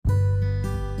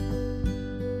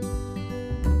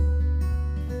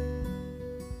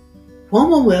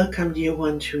Warm welcome, dear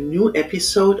one, to a new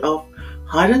episode of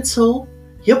Heart and Soul,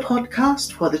 your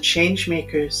podcast for the change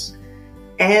makers.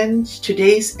 And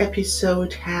today's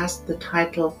episode has the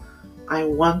title, I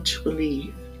Want to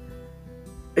Believe.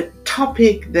 A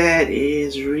topic that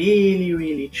is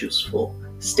really useful.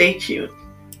 Stay tuned.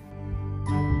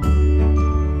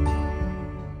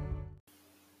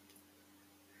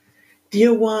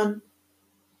 Dear one,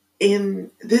 in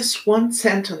this one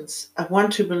sentence, I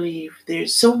want to believe,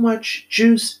 there's so much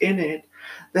juice in it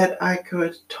that I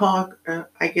could talk,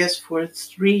 for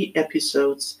 3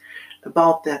 episodes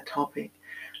about that topic.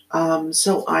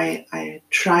 So I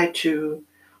try to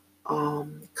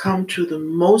come to the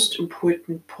most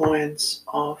important points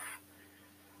of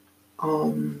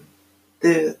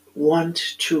the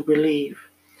want to believe.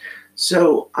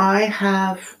 So I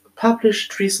have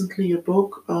published recently a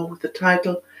book with the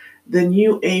title The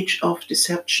New Age of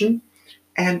Deception.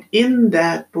 And in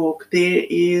that book, there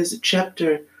is a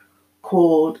chapter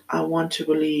called I Want to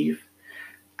Believe.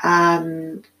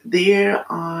 And there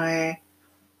I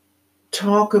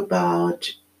talk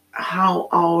about how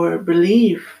our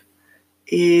belief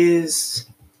is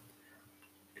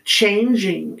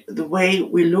changing the way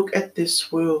we look at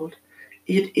this world.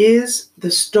 It is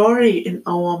the story in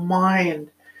our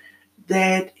mind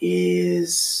that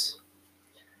is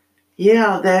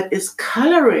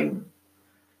coloring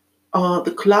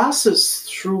the glasses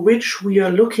through which we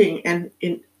are looking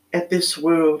at this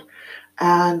world.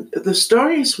 And the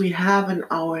stories we have in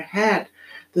our head,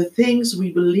 the things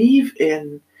we believe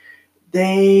in,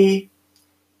 they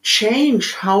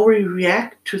change how we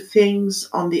react to things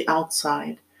on the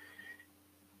outside.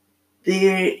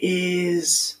 There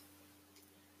is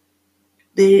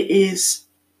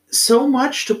so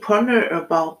much to ponder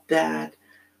about that.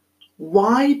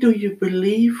 Why do you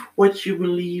believe what you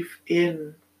believe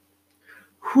in?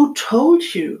 Who told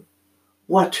you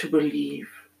what to believe?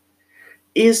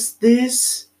 Is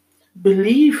this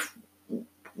belief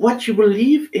what you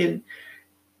believe in?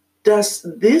 Does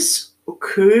this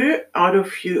occur out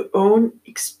of your own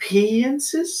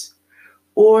experiences?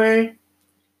 Or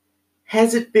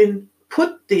has it been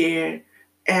put there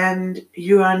and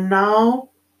you are now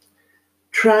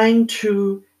trying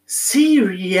to see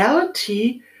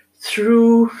reality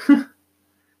through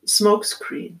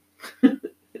smokescreen?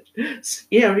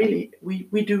 Yeah, really,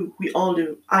 we do. We all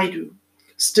do. I do.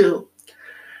 Still,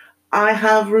 I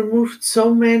have removed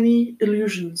so many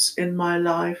illusions in my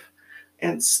life,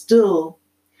 and still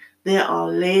there are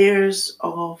layers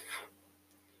of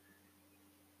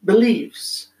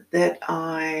beliefs that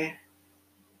I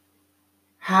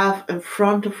have in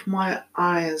front of my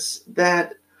eyes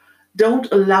that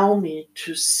don't allow me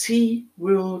to see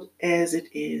world as it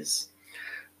is.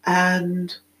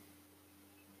 And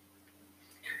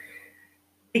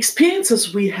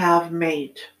experiences we have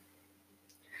made,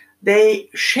 they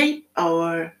shape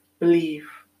our belief.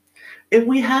 If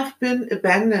we have been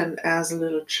abandoned as a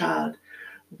little child,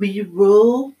 we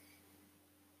will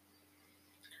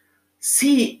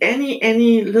see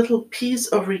any little piece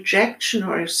of rejection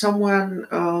or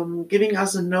someone giving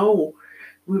us a no.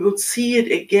 We will see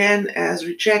it again as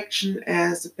rejection,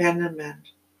 as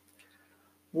abandonment.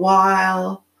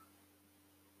 While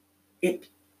it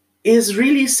is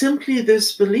really simply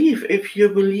this belief. If your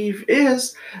belief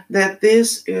is that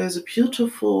this is a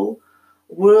beautiful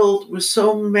world with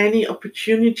so many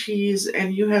opportunities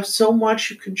and you have so much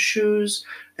you can choose,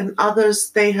 and others,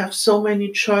 they have so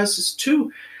many choices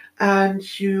too,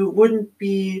 and you wouldn't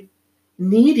be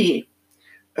needy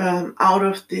out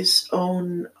of this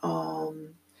own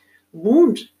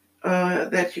wound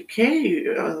that you carry,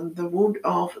 the wound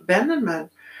of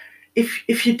abandonment.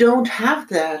 If you don't have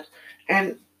that,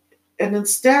 and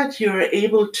instead you're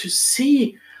able to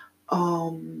see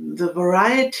the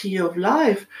variety of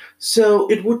life, so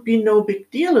it would be no big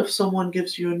deal if someone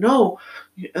gives you a no,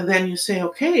 and then you say,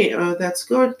 okay, that's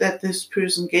good that this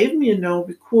person gave me a no,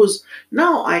 because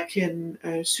now I can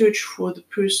search for the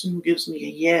person who gives me a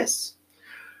yes.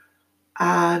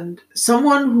 And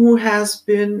someone who has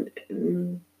been,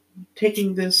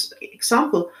 taking this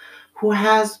example, who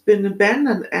has been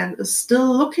abandoned and is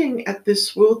still looking at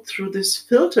this world through this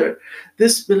filter,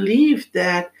 this belief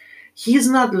that he's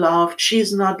not loved,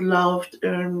 she's not loved,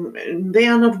 they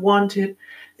are not wanted.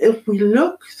 If we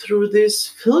look through this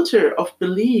filter of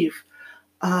belief,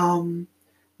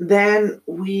 then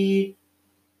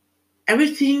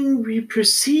everything we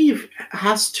perceive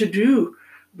has to do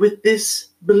with this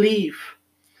belief.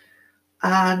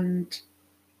 And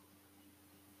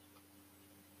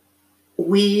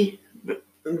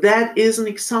that is an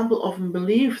example of a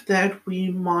belief that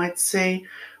we might say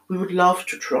we would love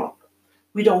to drop.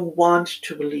 We don't want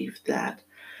to believe that.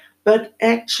 But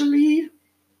actually,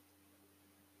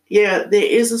 yeah, there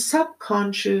is a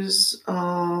subconscious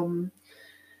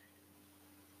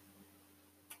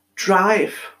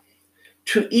drive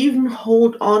to even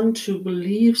hold on to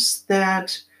beliefs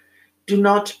that do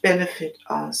not benefit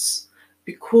us,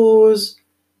 because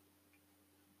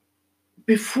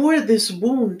before this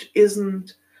wound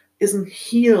isn't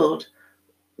healed,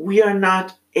 we are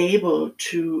not able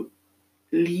to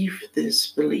leave this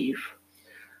belief.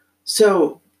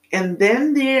 So, and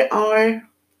then there are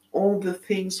all the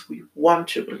things we want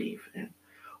to believe in.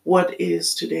 What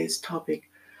is today's topic?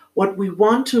 What we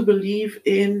want to believe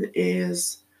in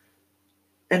is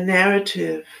a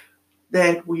narrative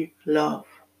that we love.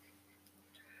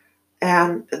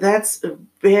 And that's a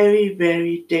very,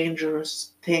 very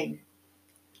dangerous thing.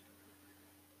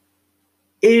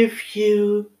 If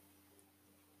you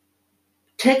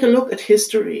take a look at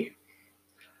history,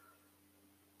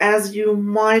 as you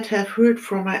might have heard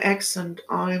from my accent,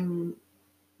 I'm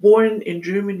born in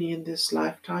Germany in this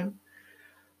lifetime.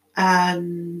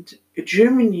 And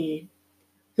Germany,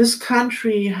 this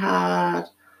country had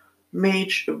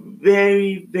made a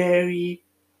very, very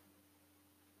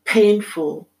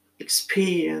painful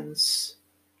experience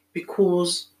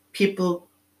because people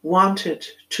wanted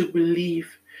to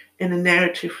believe in a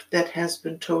narrative that has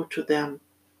been told to them.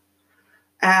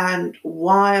 And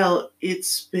while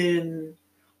it's been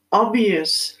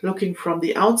obvious looking from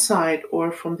the outside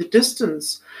or from the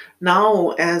distance,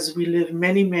 now as we live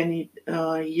many, many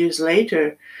years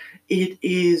later, it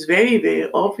is very, very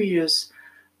obvious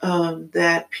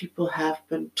that people have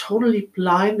been totally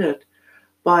blinded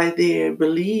by their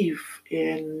belief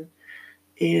in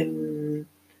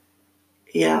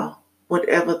yeah,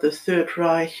 whatever the Third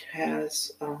Reich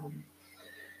has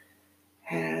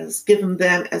given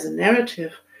them as a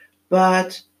narrative.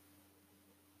 But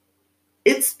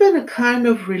it's been a kind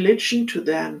of religion to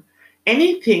them.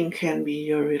 Anything can be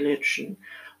your religion.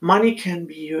 Money can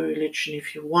be your religion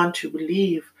if you want to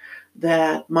believe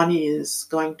that money is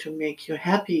going to make you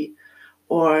happy,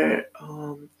 or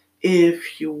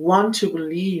if you want to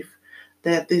believe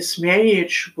that this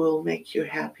marriage will make you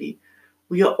happy.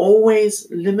 We are always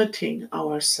limiting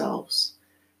ourselves.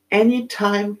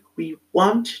 Anytime we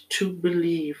want to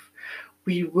believe,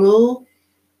 we will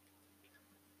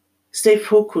stay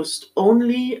focused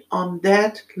only on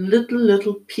that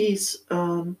little piece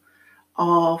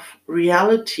of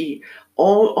reality,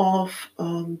 all of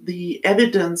the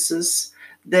evidences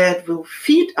that will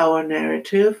feed our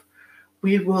narrative,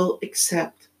 we will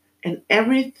accept. And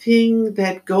everything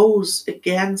that goes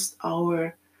against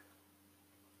our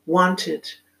wanted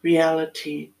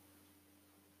reality,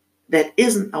 that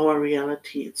isn't our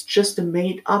reality, it's just a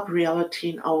made up reality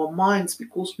in our minds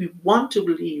because we want to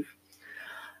believe,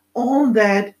 all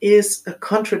that is a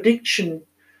contradiction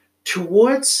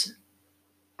towards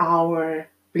our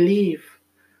belief.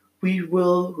 We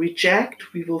will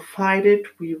reject, we will fight it,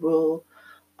 we will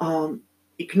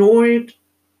ignore it,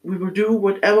 we will do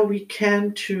whatever we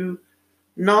can to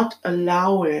not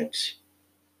allow it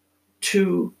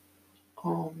to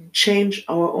change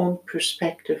our own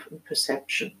perspective and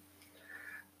perception.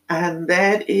 And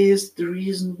that is the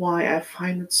reason why I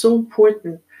find it so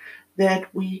important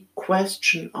that we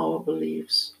question our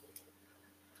beliefs.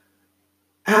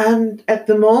 And at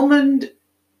the moment,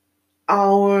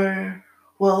 our,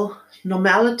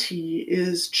 normality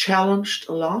is challenged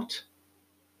a lot.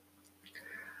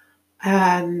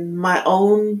 And my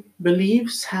own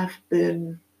beliefs have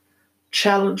been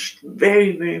challenged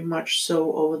very, very much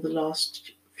so over the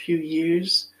last few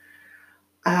years.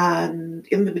 And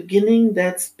in the beginning,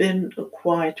 that's been a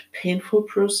quite painful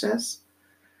process.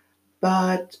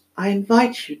 But I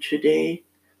invite you today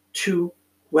to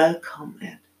welcome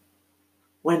it.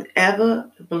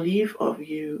 Whenever a belief of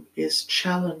you is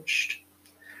challenged,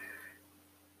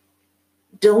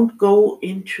 don't go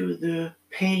into the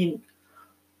pain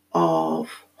of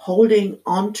holding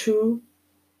onto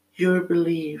your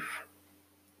belief.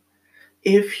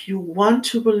 If you want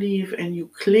to believe and you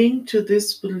cling to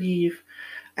this belief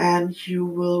and you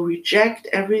will reject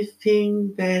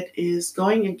everything that is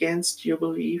going against your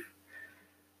belief,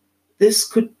 this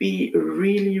could be a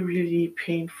really, really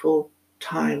painful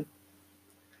time.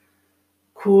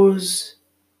 Because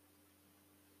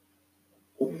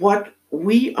what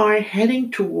we are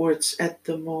heading towards at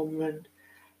the moment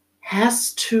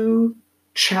has to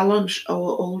challenge our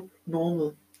old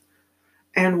normal.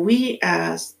 And we,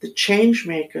 as the change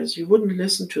makers, you wouldn't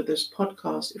listen to this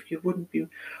podcast if you wouldn't be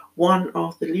one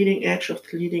of the leading edge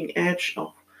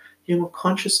of human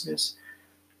consciousness.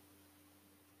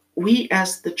 We,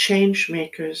 as the change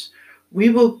makers, we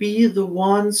will be the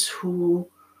ones who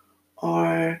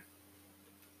are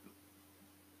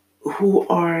who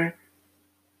are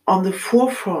on the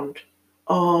forefront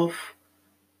of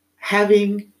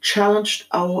having challenged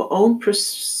our own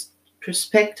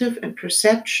perspective and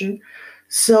perception,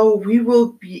 so we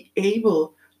will be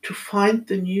able to find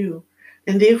the new.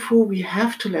 And therefore, we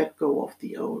have to let go of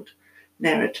the old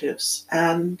narratives.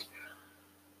 And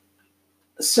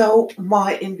so,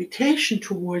 my invitation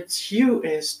towards you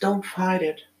is don't fight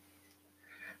it.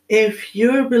 If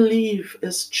your belief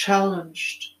is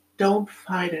challenged, don't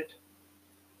fight it.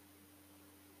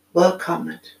 Welcome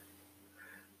it.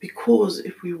 Because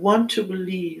if we want to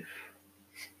believe,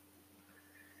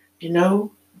 there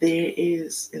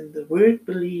is in the word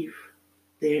believe,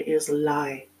 there is a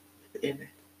lie within it.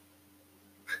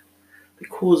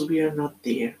 Because we are not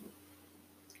there.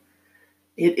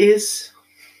 It is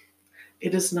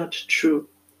not true.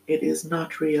 It is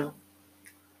not real.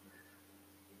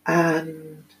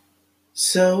 And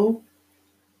so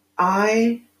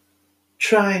I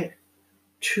try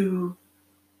to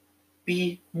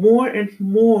be more and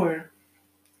more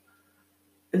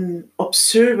an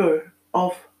observer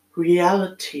of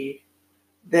reality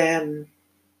than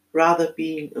rather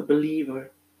being a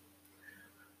believer.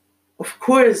 Of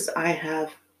course, I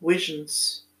have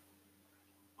visions.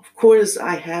 Of course,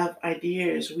 I have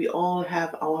ideas. We all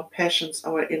have our passions,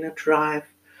 our inner drive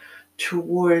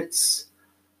towards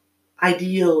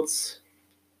ideals.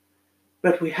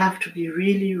 But we have to be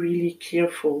really, really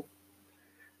careful,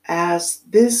 as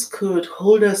this could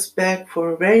hold us back for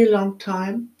a very long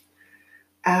time.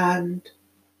 And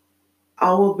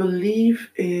our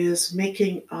belief is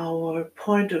making our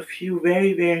point of view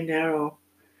very, very narrow.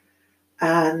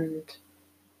 And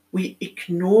we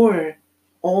ignore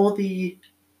all the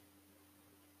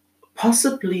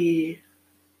possibly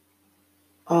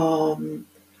all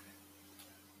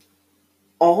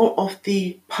of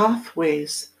the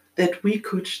pathways that we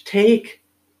could take,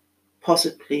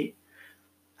 possibly.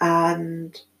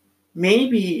 And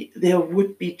maybe there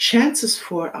would be chances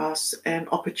for us and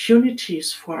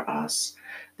opportunities for us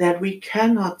that we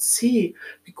cannot see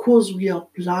because we are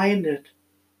blinded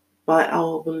by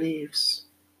our beliefs.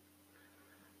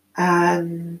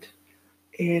 And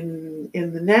in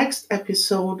the next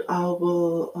episode, I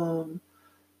will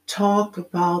talk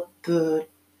about the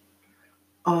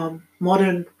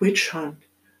modern witch hunt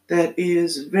that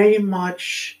is very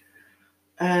much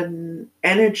an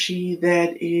energy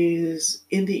that is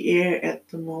in the air at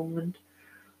the moment,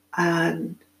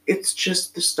 and it's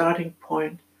just the starting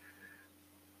point.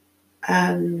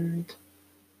 And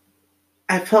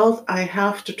I felt I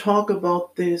have to talk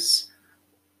about this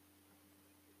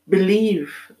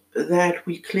belief that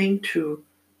we cling to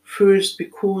first,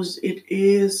 because it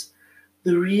is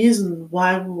the reason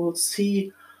why we will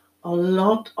see a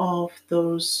lot of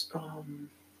those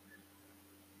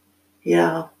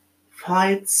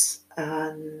fights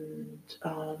and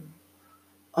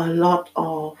a lot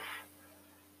of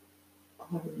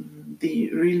the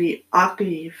really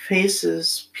ugly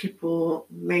faces people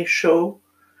may show,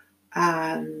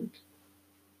 and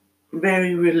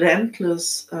very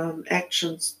relentless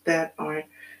actions that are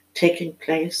taking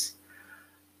place,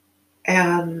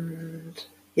 and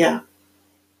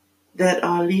that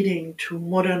are leading to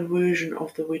modern version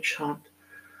of the witch hunt.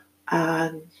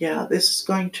 And this is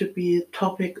going to be a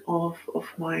topic of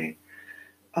my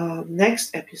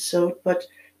next episode. But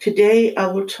today I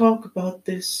will talk about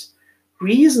this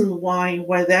reason why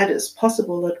that is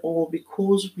possible at all,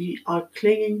 because we are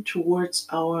clinging towards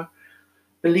our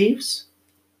beliefs,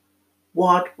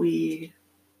 the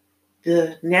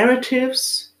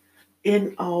narratives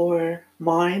in our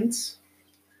minds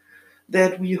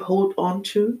that we hold on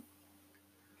to,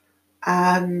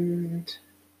 and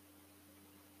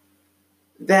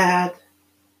that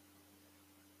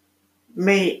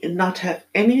may not have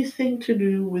anything to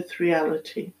do with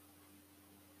reality.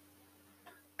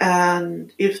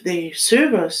 And if they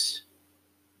serve us,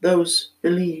 those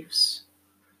beliefs,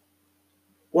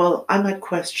 well, I might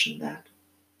question that.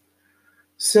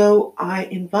 So I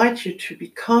invite you to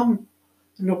become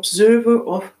an observer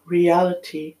of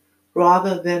reality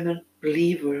rather than a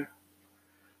believer.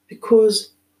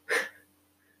 Because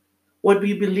what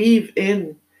we believe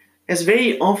in has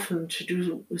very often to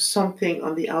do with something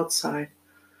on the outside.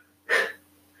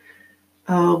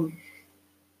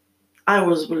 I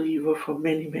was a believer for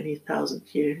many, many thousand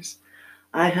years.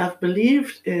 I have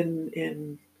believed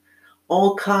in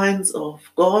all kinds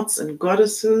of gods and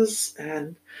goddesses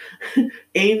and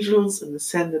angels and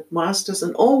ascended masters,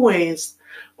 and always,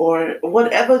 or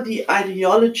whatever the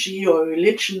ideology or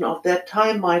religion of that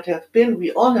time might have been,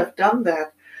 we all have done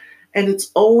that. And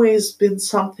it's always been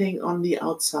something on the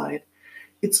outside.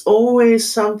 It's always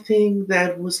something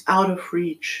that was out of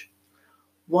reach.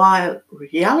 while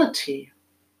reality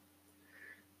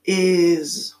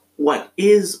is what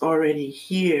is already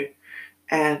here.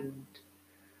 And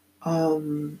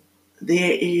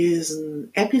there is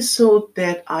an episode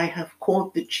that I have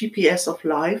called the GPS of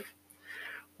Life,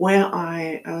 where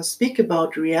I speak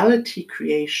about reality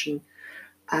creation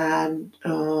and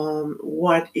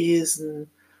what is an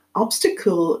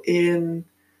obstacle in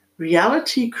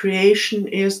reality creation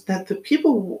is that the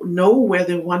people know where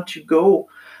they want to go.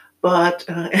 But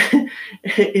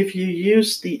if you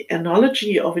use the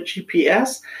analogy of a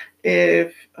GPS,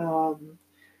 if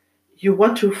you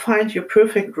want to find your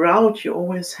perfect route, you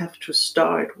always have to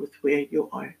start with where you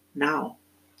are now.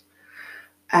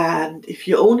 And if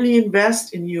you only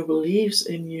invest in your beliefs,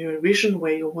 in your vision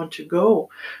where you want to go,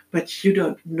 but you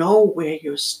don't know where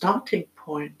your starting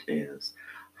point is,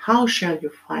 how shall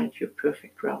you find your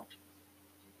perfect route?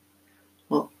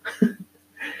 Well,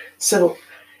 so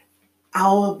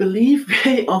our belief,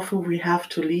 very often we have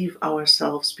to leave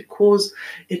ourselves because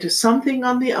it is something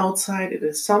on the outside, it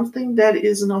is something that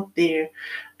is not there,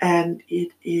 and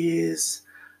it is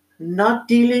not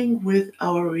dealing with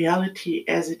our reality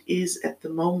as it is at the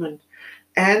moment.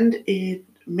 And it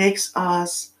makes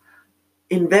us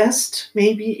invest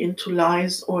maybe into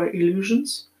lies or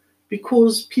illusions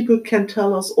because people can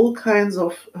tell us all kinds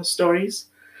of stories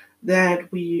that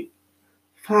we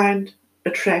find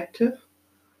attractive,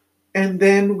 and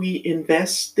then we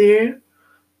invest there,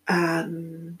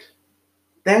 and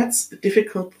that's the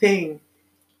difficult thing.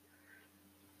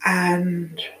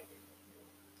 And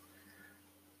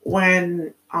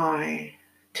when I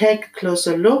take a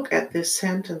closer look at this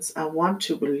sentence, I want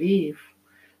to believe,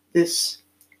 this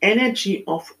energy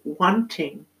of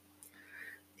wanting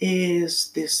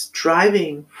is this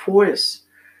driving force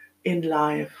in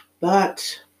life.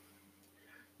 But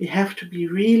we have to be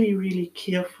really, really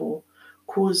careful,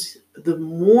 because the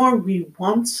more we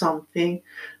want something,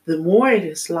 the more it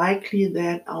is likely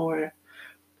that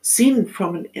seen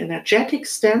from an energetic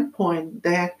standpoint,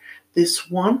 that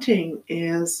this wanting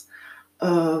is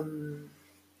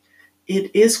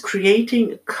it is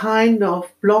creating a kind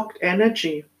of blocked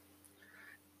energy.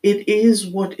 It is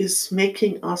what is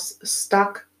making us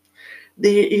stuck.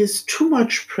 There is too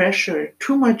much pressure,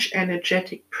 too much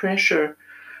energetic pressure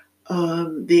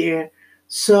there.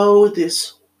 So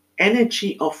this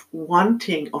energy of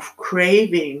wanting, of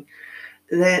craving,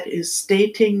 that is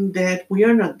stating that we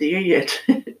are not there yet.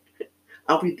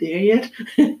 Are we there yet?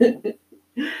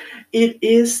 It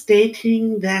is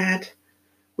stating that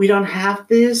we don't have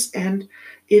this, and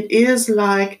it is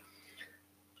like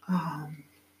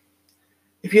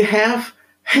if you have,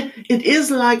 it is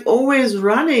like always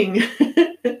running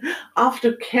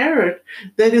after carrot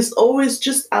that is always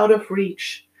just out of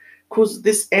reach, because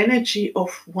this energy of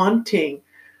wanting,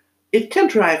 it can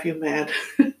drive you mad.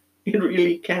 It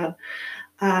really can.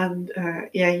 And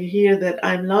yeah, you hear that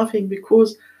I'm laughing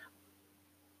because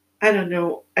I don't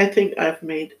know, I think I've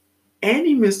made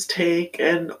any mistake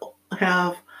and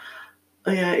have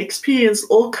experienced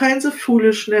all kinds of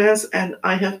foolishness, and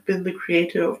I have been the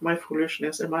creator of my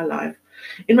foolishness in my life,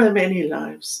 in my many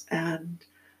lives. And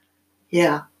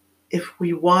yeah, if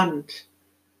we want,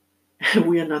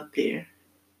 we are not there.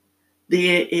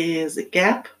 There is a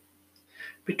gap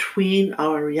between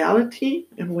our reality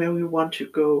and where we want to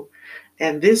go.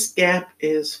 And this gap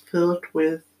is filled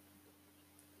with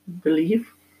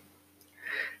belief.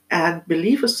 And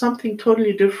belief is something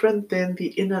totally different than the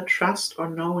inner trust or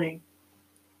knowing.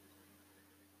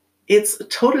 It's a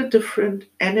totally different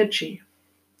energy.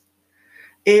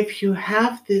 If you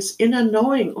have this inner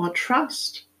knowing or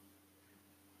trust,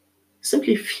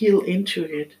 simply feel into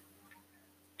it.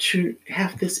 To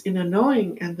have this inner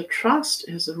knowing and the trust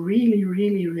is a really,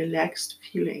 really relaxed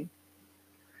feeling.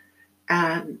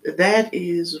 And that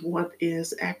is what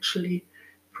is actually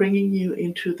bringing you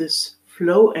into this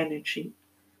flow energy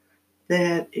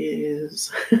that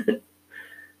is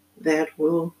that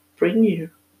will bring you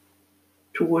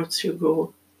towards your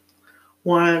goal.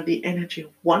 While the energy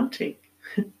of wanting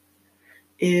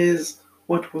is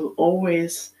what will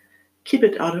always keep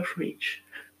it out of reach.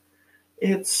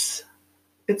 It's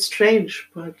strange,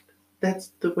 but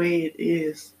that's the way it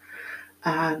is.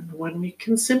 And when we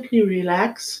can simply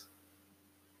relax,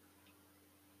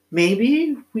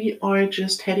 maybe we are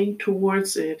just heading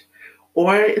towards it,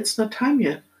 or it's not time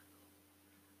yet.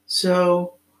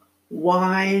 So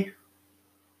why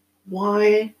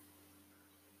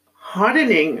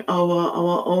hardening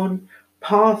our own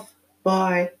path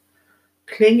by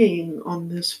clinging on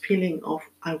this feeling of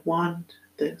I want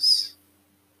this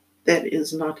that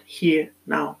is not here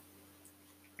now?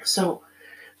 So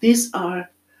these are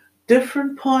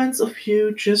different points of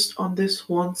view just on this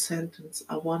one sentence: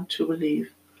 I want to believe.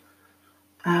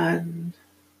 And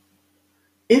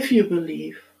if you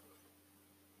believe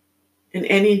in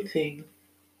anything,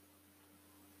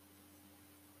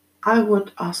 I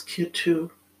would ask you to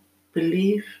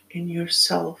believe in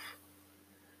yourself,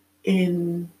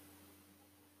 in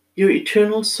your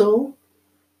eternal soul,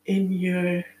 in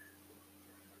your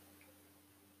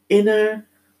inner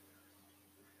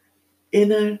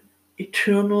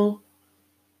eternal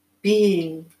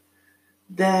being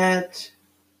that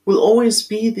will always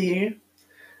be there,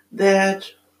 that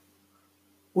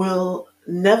will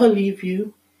never leave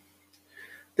you,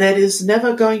 that is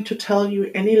never going to tell you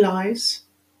any lies,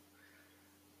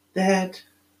 that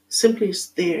simply is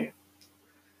there.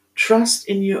 Trust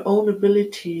in your own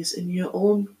abilities, in your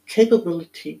own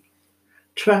capability.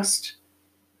 Trust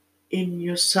in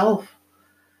yourself.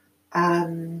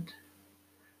 And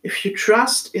if you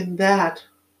trust in that,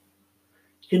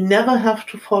 you never have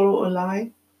to follow a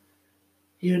lie.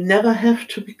 You never have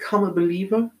to become a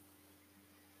believer.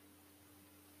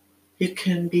 You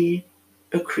can be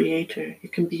a creator. You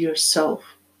can be yourself.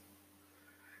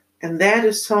 And that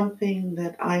is something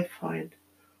that I find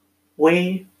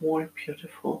way more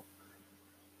beautiful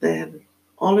than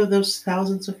all of those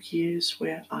thousands of years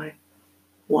where I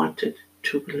wanted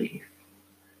to believe.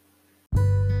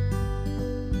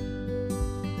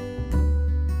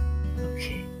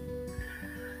 Okay.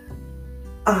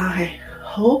 I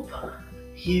hope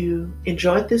you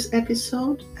enjoyed this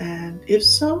episode, and if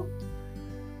so,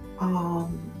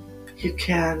 you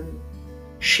can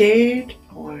share it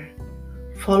or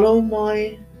follow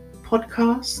my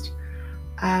podcast,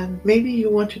 and maybe you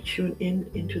want to tune in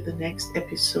into the next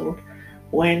episode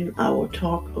when I will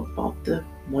talk about the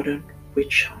modern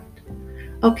witch hunt.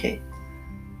 Okay,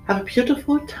 have a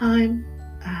beautiful time,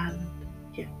 and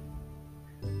yeah,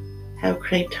 have a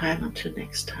great time until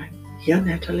next time. Your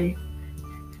Natalie.